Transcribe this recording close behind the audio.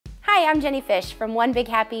Hi, I'm Jenny Fish from One Big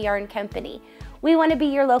Happy Yarn Company. We want to be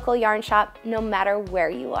your local yarn shop no matter where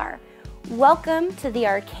you are. Welcome to the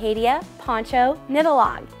Arcadia Poncho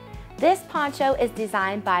Knit-Along. This poncho is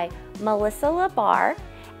designed by Melissa LaBar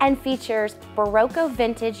and features Barocco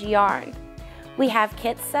vintage yarn. We have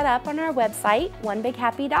kits set up on our website,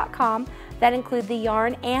 onebighappy.com, that include the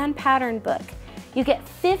yarn and pattern book. You get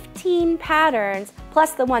 15 patterns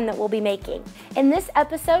plus the one that we'll be making. In this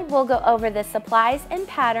episode, we'll go over the supplies and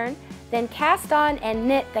pattern, then cast on and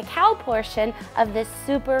knit the cowl portion of this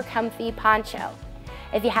super comfy poncho.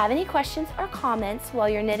 If you have any questions or comments while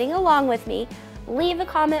you're knitting along with me, leave a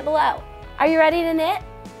comment below. Are you ready to knit?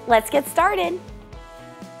 Let's get started.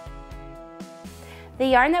 The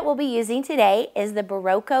yarn that we'll be using today is the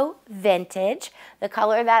Barocco Vintage. The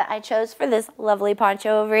color that I chose for this lovely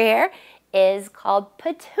poncho over here is called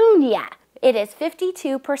Petunia. It is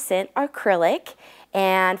 52% acrylic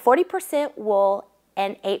and 40% wool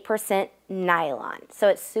and 8% nylon. So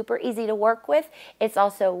it's super easy to work with. It's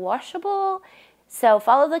also washable. So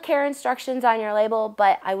follow the care instructions on your label,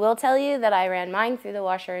 but I will tell you that I ran mine through the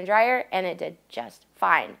washer and dryer and it did just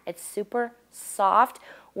fine. It's super soft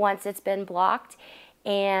once it's been blocked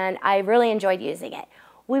and I really enjoyed using it.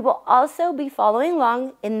 We will also be following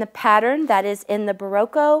along in the pattern that is in the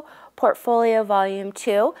Barocco Portfolio Volume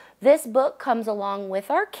 2. This book comes along with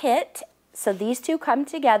our kit, so these two come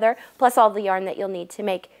together, plus all the yarn that you'll need to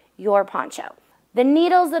make your poncho. The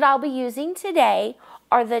needles that I'll be using today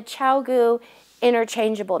are the ChowGoo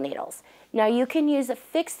interchangeable needles. Now you can use a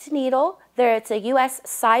fixed needle. It's a US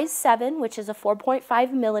size 7, which is a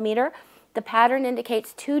 4.5 millimeter. The pattern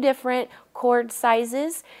indicates two different cord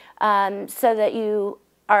sizes so that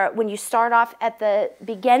when you start off at the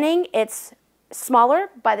beginning, it's smaller.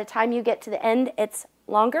 By the time you get to the end, it's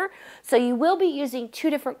longer. So you will be using two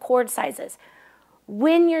different cord sizes.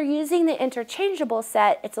 When you're using the interchangeable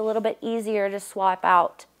set, it's a little bit easier to swap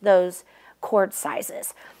out those cord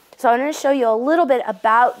sizes. So I'm going to show you a little bit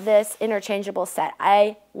about this interchangeable set.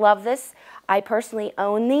 I love this. I personally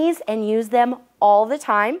own these and use them all the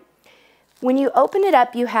time. When you open it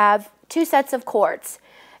up, you have two sets of cords.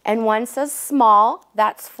 And one says small,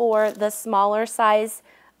 that's for the smaller size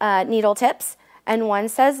needle tips. And one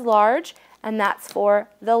says large, and that's for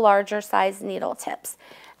the larger size needle tips.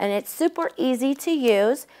 And it's super easy to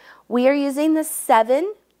use. We are using the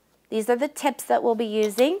 7. These are the tips that we'll be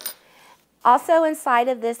using. Also inside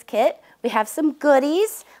of this kit, we have some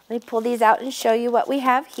goodies. Let me pull these out and show you what we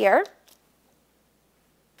have here.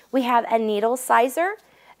 We have a needle sizer,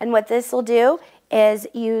 and what this will do is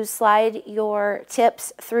you slide your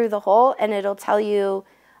tips through the hole and it'll tell you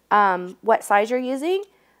what size you're using.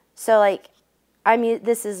 So like,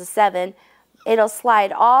 this is a 7. It'll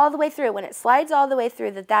slide all the way through. When it slides all the way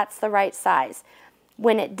through, that's the right size.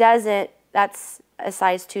 When it doesn't, that's a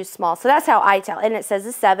size too small. So that's how I tell. And it says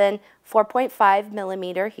a 7, 4.5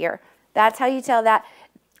 millimeter here. That's how you tell that.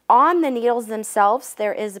 On the needles themselves,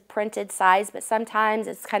 there is a printed size, but sometimes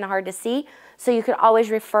it's kind of hard to see. So you can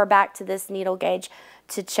always refer back to this needle gauge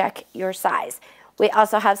to check your size. We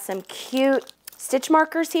also have some cute stitch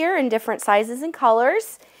markers here in different sizes and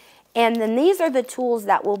colors. And then these are the tools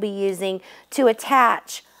that we'll be using to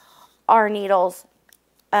attach our needle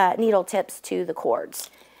tips to the cords.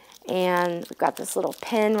 And we've got this little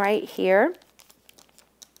pin right here.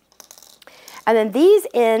 And then these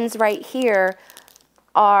ends right here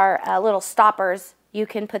are little stoppers. You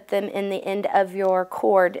can put them in the end of your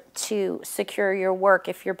cord to secure your work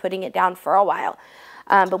if you're putting it down for a while.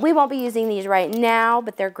 But we won't be using these right now,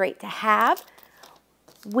 but they're great to have.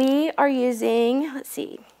 We are using, let's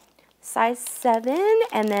see, size 7,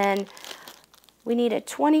 and then we need a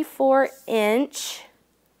 24-inch.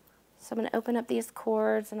 So I'm going to open up these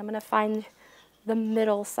cords, and I'm going to find the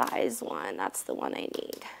middle size one. That's the one I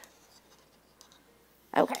need.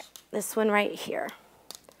 Okay, this one right here.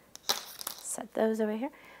 Set those over here.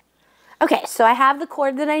 Okay, so I have the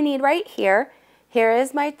cord that I need right here. Here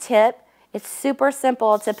is my tip. It's super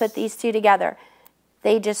simple to put these two together.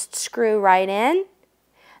 They just screw right in.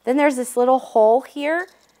 Then there's this little hole here.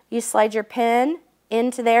 You slide your pin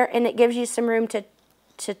into there and it gives you some room to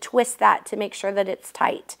twist that to make sure that it's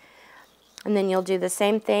tight. And then you'll do the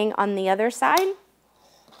same thing on the other side.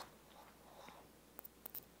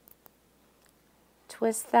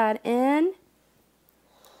 Twist that in.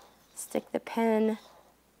 Stick the pin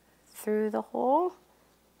through the hole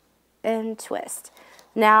and twist.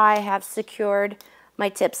 Now I have secured my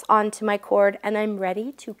tips onto my cord and I'm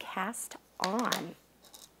ready to cast on.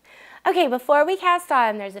 Okay, before we cast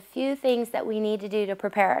on, there's a few things that we need to do to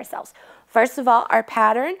prepare ourselves. First of all, our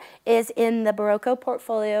pattern is in the Barocco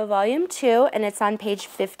Portfolio Volume 2 and it's on page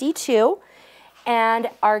 52. and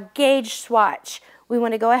our gauge swatch. We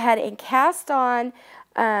want to go ahead and cast on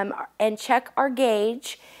and check our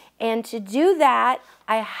gauge. And to do that,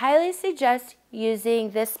 I highly suggest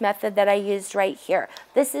using this method that I used right here.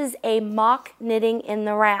 This is a mock knitting in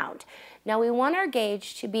the round. Now we want our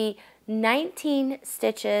gauge to be 19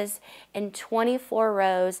 stitches and 24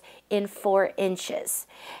 rows in 4 inches.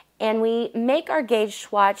 And we make our gauge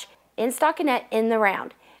swatch in stockinette in the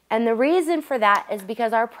round. And the reason for that is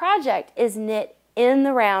because our project is knit in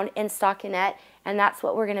the round in stockinette, and that's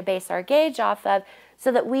what we're going to base our gauge off of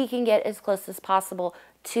so that we can get as close as possible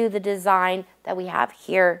to the design that we have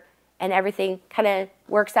here and everything kind of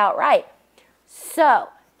works out right. So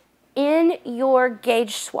in your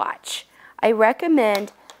gauge swatch, I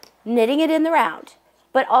recommend knitting it in the round,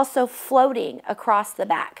 but also floating across the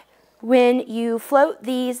back. When you float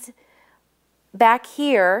these back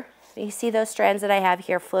here, you see those strands that I have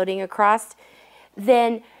here floating across,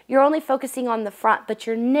 then you're only focusing on the front, but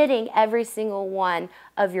you're knitting every single one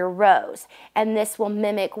of your rows. And this will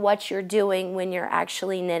mimic what you're doing when you're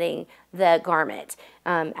actually knitting the garment,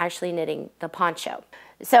 actually knitting the poncho.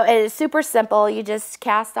 So it is super simple. You just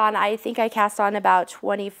cast on, I think I cast on about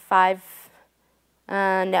 25,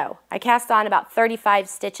 no, I cast on about 35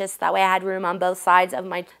 stitches. That way I had room on both sides of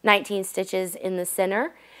my 19 stitches in the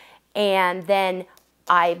center. And then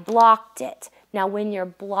I blocked it. Now when you're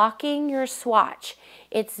blocking your swatch,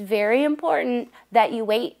 it's very important that you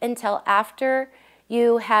wait until after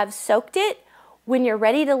you have soaked it, when you're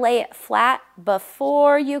ready to lay it flat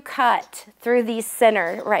before you cut through the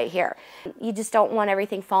center right here. You just don't want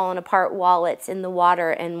everything falling apart while it's in the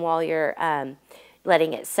water and while you're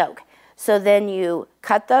letting it soak. So then you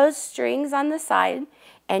cut those strings on the side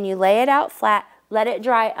and you lay it out flat. Let it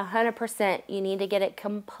dry 100%. You need to get it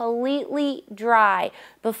completely dry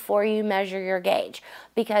before you measure your gauge,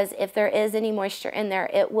 because if there is any moisture in there,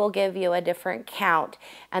 it will give you a different count.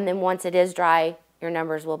 And then once it is dry, your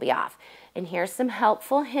numbers will be off. And here's some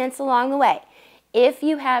helpful hints along the way. If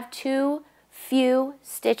you have too few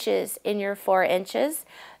stitches in your 4 inches,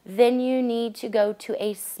 then you need to go to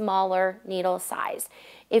a smaller needle size.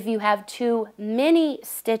 If you have too many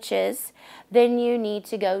stitches, then you need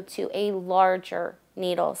to go to a larger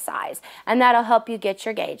needle size, and that'll help you get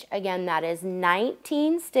your gauge. Again, that is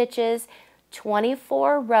 19 stitches,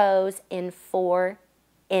 24 rows in 4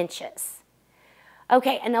 inches.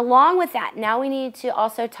 Okay, and along with that, now we need to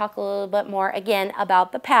also talk a little bit more again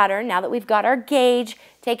about the pattern now that we've got our gauge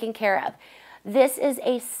taken care of. This is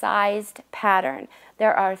a sized pattern.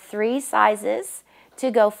 There are 3 sizes to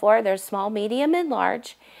go for. There's small, medium, and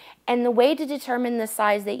large. And the way to determine the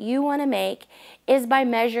size that you want to make is by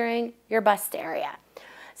measuring your bust area.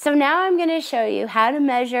 So now I'm going to show you how to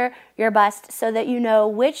measure your bust so that you know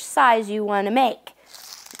which size you want to make.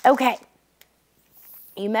 Okay,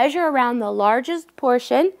 you measure around the largest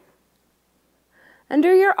portion,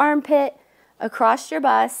 under your armpit, across your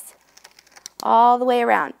bust, all the way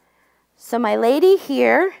around. So my lady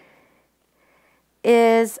here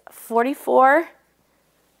is 44,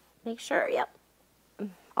 make sure, yep,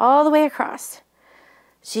 all the way across.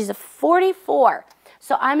 She's a 44.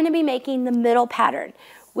 So I'm going to be making the middle pattern,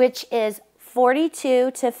 which is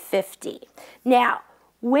 42 to 50. Now,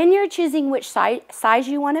 when you're choosing which size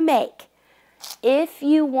you want to make, if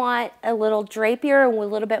you want a little drapier and a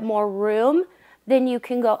little bit more room, then you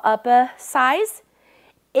can go up a size.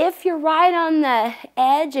 If you're right on the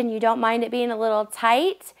edge and you don't mind it being a little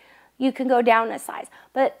tight, you can go down a size.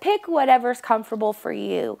 But pick whatever's comfortable for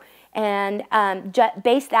you and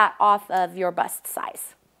base that off of your bust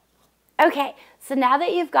size. Okay, so now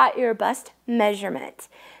that you've got your bust measurement,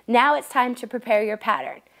 now it's time to prepare your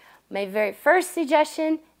pattern. My very first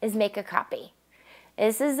suggestion is make a copy.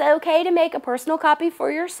 This is okay to make a personal copy for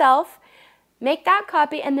yourself. Make that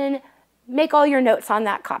copy and then make all your notes on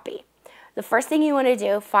that copy. The first thing you want to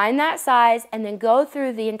do, find that size and then go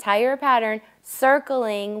through the entire pattern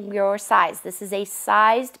circling your size. This is a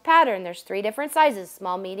sized pattern. There's 3 different sizes,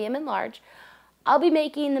 small, medium, and large. I'll be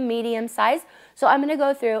making the medium size, so I'm going to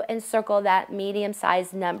go through and circle that medium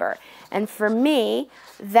size number. And for me,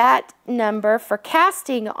 that number for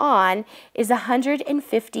casting on is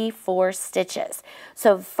 154 stitches.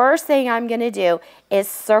 So the first thing I'm going to do is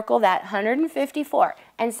circle that 154.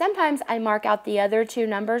 And sometimes I mark out the other 2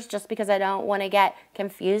 numbers just because I don't want to get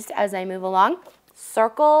confused as I move along.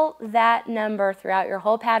 Circle that number throughout your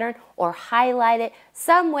whole pattern or highlight it,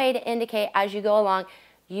 some way to indicate as you go along,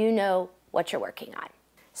 you know what you're working on.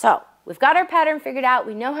 So we've got our pattern figured out.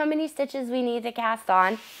 We know how many stitches we need to cast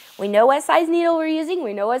on. We know what size needle we're using.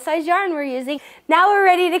 We know what size yarn we're using. Now we're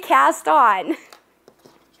ready to cast on.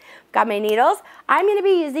 Got my needles. I'm going to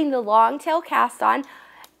be using the long tail cast on.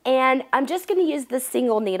 And I'm just going to use the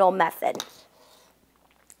single needle method.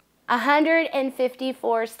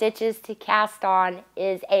 154 stitches to cast on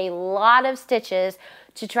is a lot of stitches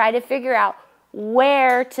to try to figure out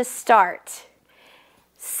where to start.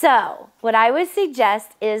 So what I would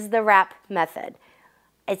suggest is the wrap method.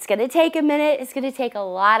 It's going to take a minute, it's going to take a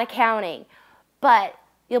lot of counting, but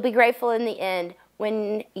you'll be grateful in the end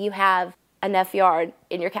when you have enough yarn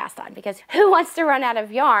in your cast on, because who wants to run out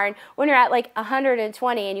of yarn when you're at like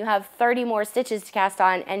 120 and you have 30 more stitches to cast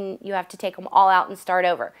on and you have to take them all out and start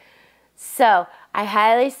over. So I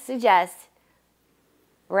highly suggest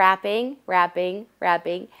wrapping, wrapping,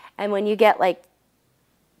 wrapping, and when you get like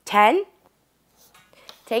 10,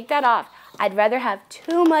 take that off. I'd rather have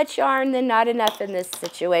too much yarn than not enough in this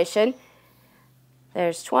situation.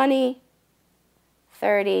 There's 20,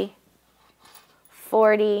 30,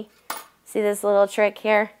 40, see this little trick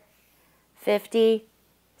here? 50,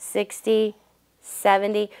 60,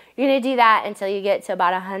 70. You're going to do that until you get to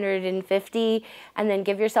about 150 and then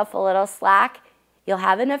give yourself a little slack. You'll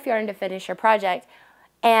have enough yarn to finish your project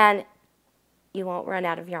and you won't run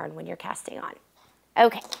out of yarn when you're casting on.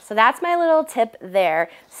 Okay, so that's my little tip there,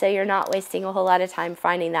 so you're not wasting a whole lot of time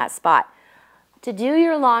finding that spot. To do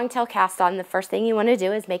your long tail cast on, the first thing you want to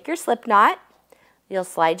do is make your slip knot. You'll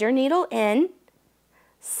slide your needle in,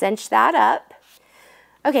 cinch that up.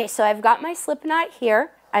 Okay, so I've got my slip knot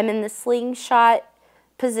here. I'm in the slingshot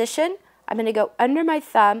position. I'm going to go under my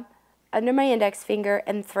thumb, under my index finger,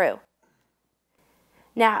 and through.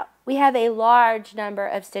 Now, we have a large number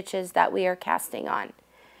of stitches that we are casting on.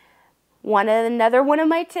 Another one of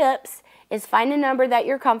my tips is find a number that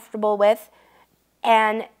you're comfortable with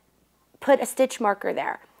and put a stitch marker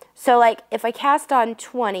there. So like if I cast on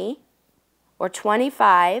 20 or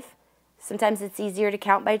 25, sometimes it's easier to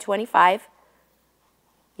count by 25.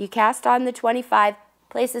 You cast on the 25,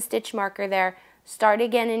 place a stitch marker there, start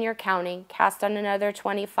again in your counting, cast on another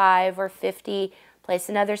 25 or 50, place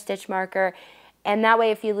another stitch marker. And that way,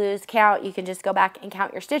 if you lose count, you can just go back and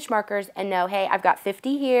count your stitch markers and know, hey, I've got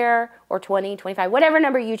 50 here, or 20, 25, whatever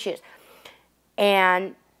number you choose.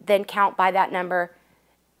 And then count by that number.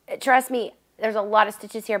 Trust me, there's a lot of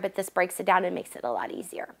stitches here, but this breaks it down and makes it a lot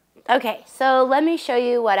easier. Okay, so let me show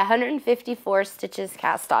you what 154 stitches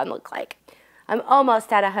cast on look like. I'm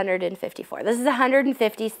almost at 154. This is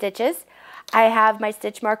 150 stitches. I have my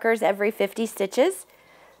stitch markers every 50 stitches.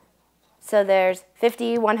 So there's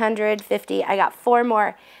 50, 100, 50. I got 4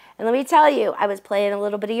 more. And let me tell you, I was playing a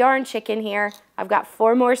little bit of yarn chicken here. I've got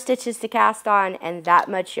 4 more stitches to cast on and that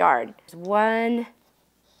much yarn. 1,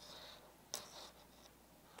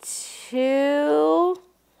 2.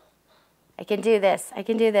 I can do this. I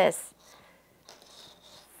can do this.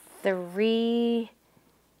 3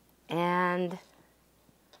 and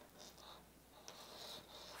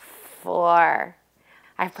 4.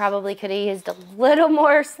 I probably could have used a little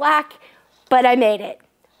more slack, but I made it.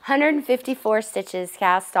 154 stitches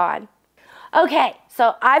cast on. Okay,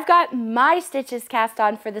 so I've got my stitches cast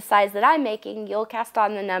on for the size that I'm making. You'll cast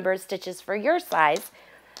on the number of stitches for your size.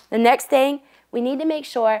 The next thing, we need to make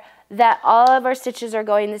sure that all of our stitches are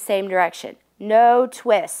going the same direction. No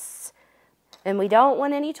twists. And we don't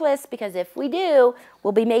want any twists because if we do,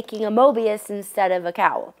 we'll be making a Mobius instead of a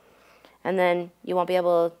cowl. And then you won't be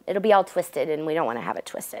able, it'll be all twisted and we don't want to have it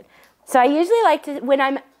twisted. So I usually like to, when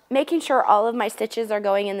I'm making sure all of my stitches are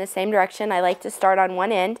going in the same direction, I like to start on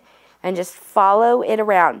one end and just follow it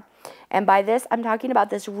around. And by this, I'm talking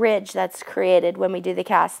about this ridge that's created when we do the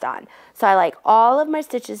cast on. So I like all of my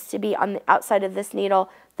stitches to be on the outside of this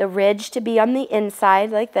needle, the ridge to be on the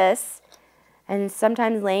inside like this. And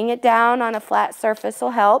sometimes laying it down on a flat surface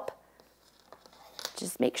will help.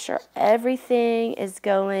 Just make sure everything is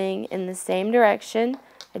going in the same direction.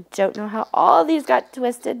 I don't know how all these got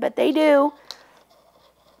twisted, but they do.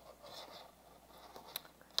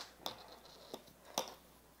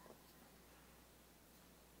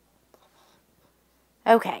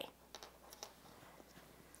 Okay.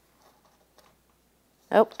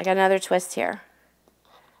 Oh, I got another twist here.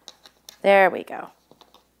 There we go.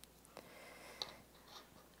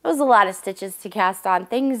 It was a lot of stitches to cast on.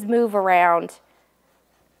 Things move around.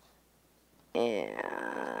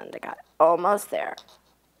 And I got almost there.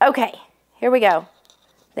 Okay, here we go.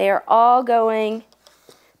 They are all going.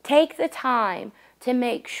 Take the time to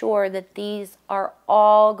make sure that these are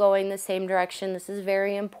all going the same direction. This is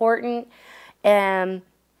very important. It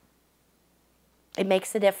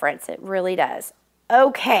makes a difference. It really does.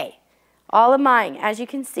 Okay, all of mine, as you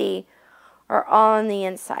can see, are all on the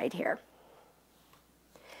inside here.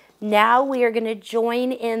 Now we are going to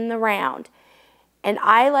join in the round. And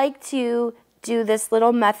I like to do this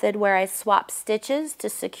little method where I swap stitches to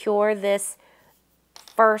secure this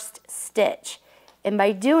first stitch. And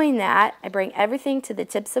by doing that, I bring everything to the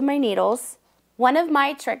tips of my needles. One of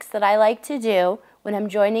my tricks that I like to do when I'm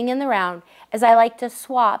joining in the round is I like to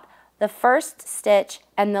swap the first stitch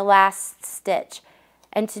and the last stitch.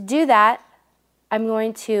 And to do that, I'm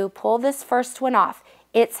going to pull this first one off.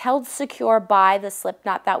 It's held secure by the slip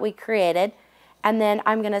knot that we created. And then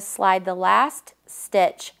I'm going to slide the last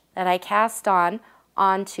stitch that I cast on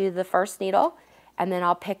onto the first needle. And then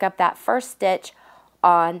I'll pick up that first stitch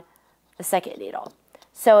on the second needle.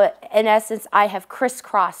 So in essence, I have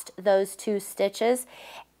crisscrossed those two stitches.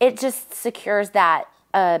 It just secures that,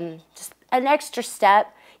 just an extra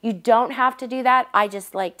step. You don't have to do that. I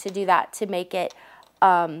just like to do that to make it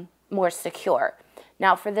more secure.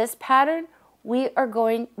 Now for this pattern,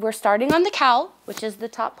 we're starting on the cowl, which is the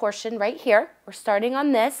top portion right here. We're starting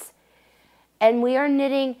on this, and we are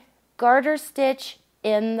knitting garter stitch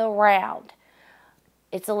in the round.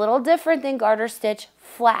 It's a little different than garter stitch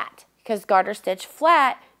flat, because garter stitch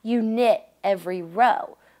flat, you knit every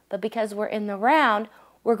row. But because we're in the round,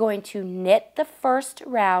 we're going to knit the first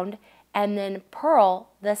round and then purl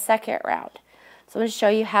the second round. So I'm going to show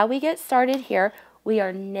you how we get started here. We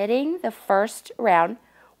are knitting the first round.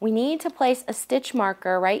 We need to place a stitch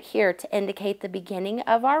marker right here to indicate the beginning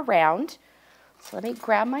of our round. So let me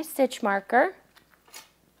grab my stitch marker.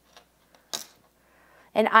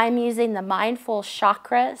 And I'm using the Mindful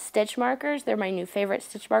Chakra stitch markers. They're my new favorite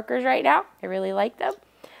stitch markers right now. I really like them.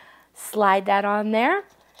 Slide that on there,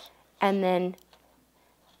 and then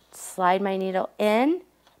slide my needle in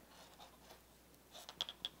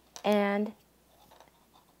and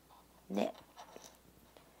knit.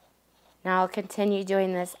 Now I'll continue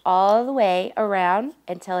doing this all the way around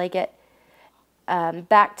until I get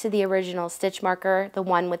back to the original stitch marker, the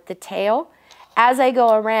one with the tail. As I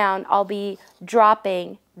go around, I'll be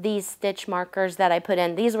dropping these stitch markers that I put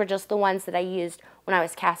in. These were just the ones that I used when I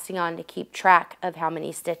was casting on to keep track of how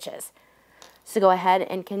many stitches. So go ahead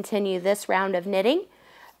and continue this round of knitting,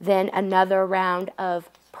 then another round of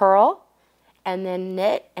purl, and then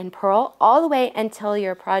knit and purl all the way until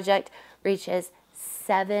your project reaches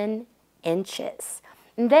 7 inches.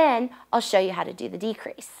 And then I'll show you how to do the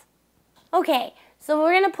decrease. Okay. So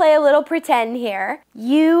we're going to play a little pretend here.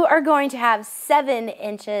 You are going to have 7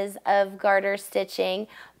 inches of garter stitching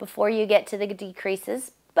before you get to the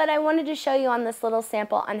decreases, but I wanted to show you on this little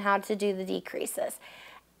sample on how to do the decreases.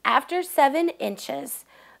 After 7 inches,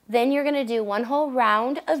 then you're going to do one whole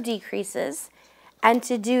round of decreases, and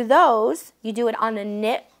to do those, you do it on a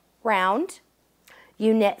knit round.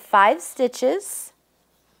 You knit 5 stitches,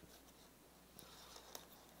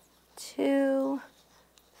 2,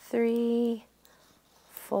 3,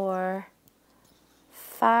 4,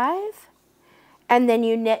 5, and then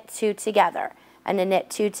you knit 2 together. And to knit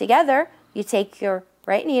 2 together, you take your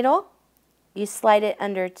right needle, you slide it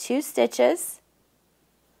under 2 stitches,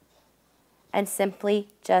 and simply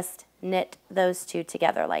just knit those 2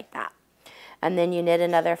 together like that. And then you knit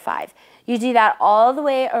another 5. You do that all the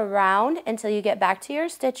way around until you get back to your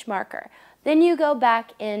stitch marker. Then you go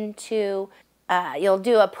back into, you'll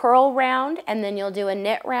do a purl round, and then you'll do a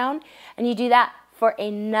knit round, and you do that for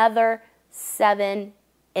another 7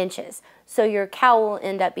 inches. So your cowl will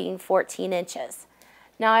end up being 14 inches.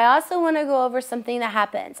 Now I also want to go over something that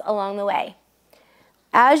happens along the way.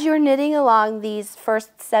 As you're knitting along these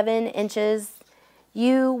first 7 inches,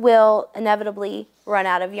 you will inevitably run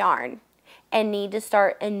out of yarn and need to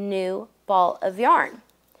start a new ball of yarn.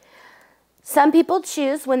 Some people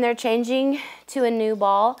choose when they're changing to a new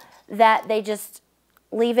ball that they just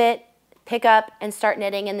leave it, pick up and start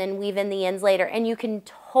knitting, and then weave in the ends later, and you can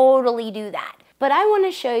totally do that. But I want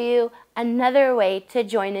to show you another way to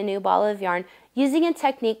join a new ball of yarn using a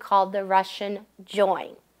technique called the Russian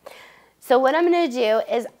join. So what I'm going to do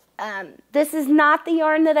is, this is not the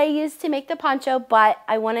yarn that I used to make the poncho, but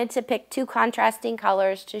I wanted to pick 2 contrasting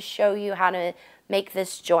colors to show you how to make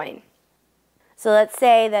this join. So let's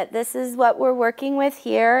say that this is what we're working with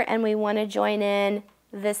here, and we want to join in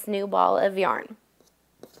this new ball of yarn.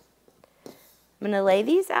 I'm going to lay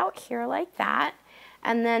these out here like that,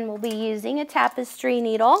 and then we'll be using a tapestry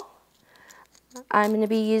needle. I'm going to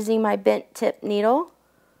be using my bent tip needle.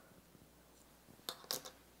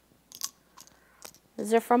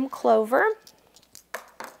 These are from Clover.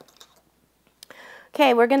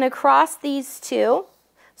 Okay, we're going to cross these 2.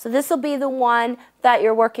 So this will be the one that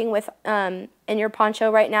you're working with in your poncho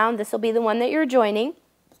right now. This will be the one that you're joining.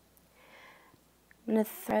 I'm going to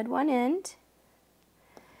thread one end,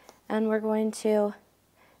 and we're going to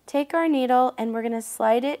take our needle and we're going to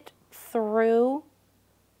slide it through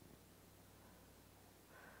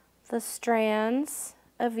the strands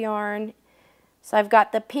of yarn. So I've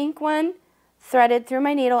got the pink one threaded through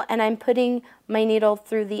my needle, and I'm putting my needle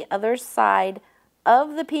through the other side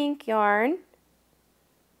of the pink yarn.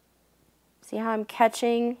 See how I'm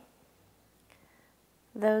catching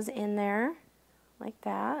those in there like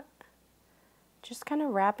that? Just kind of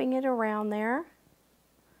wrapping it around there.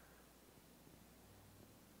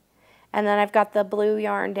 And then I've got the blue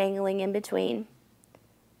yarn dangling in between.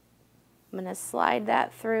 I'm going to slide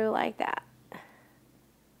that through like that.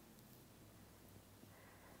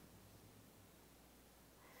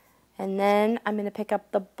 And then I'm going to pick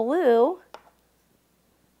up the blue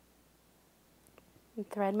and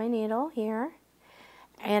thread my needle here.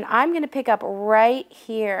 And I'm going to pick up right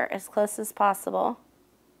here as close as possible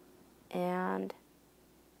and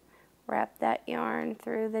wrap that yarn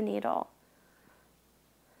through the needle.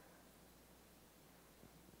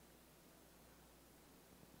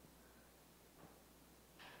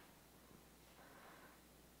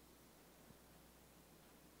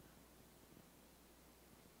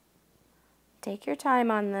 Take your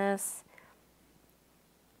time on this.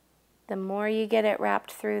 The more you get it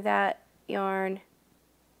wrapped through that yarn,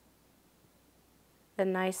 the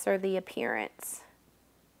nicer the appearance.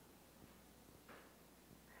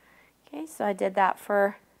 Okay, so I did that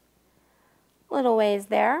for a little ways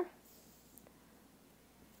there.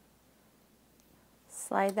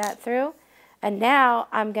 Slide that through. And now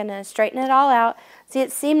I'm going to straighten it all out. See,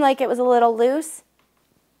 it seemed like it was a little loose,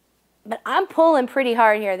 but I'm pulling pretty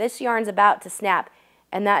hard here. This yarn's about to snap,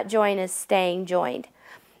 and that joint is staying joined.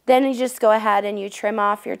 Then you just go ahead and you trim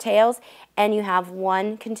off your tails, and you have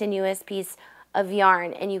one continuous piece of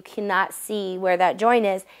yarn, and you cannot see where that joint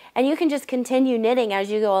is, and you can just continue knitting as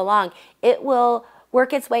you go along. It will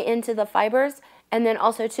work its way into the fibers, and then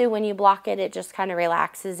also too, when you block it, it just kind of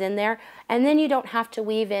relaxes in there, and then you don't have to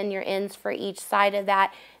weave in your ends for each side of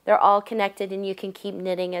that. They're all connected, and you can keep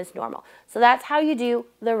knitting as normal. So that's how you do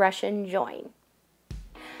the Russian join.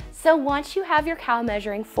 So once you have your cowl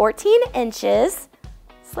measuring 14 inches,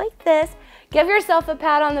 just like this, give yourself a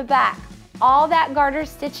pat on the back. All that garter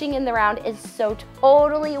stitching in the round is so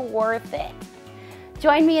totally worth it.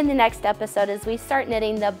 Join me in the next episode as we start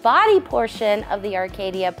knitting the body portion of the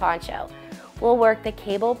Arcadia Poncho. We'll work the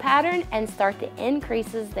cable pattern and start the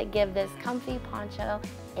increases that give this comfy poncho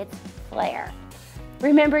its flair.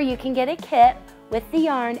 Remember, you can get a kit with the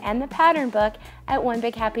yarn and the pattern book at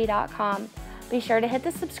onebighappy.com. Be sure to hit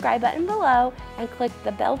the subscribe button below and click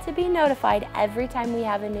the bell to be notified every time we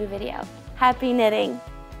have a new video. Happy knitting!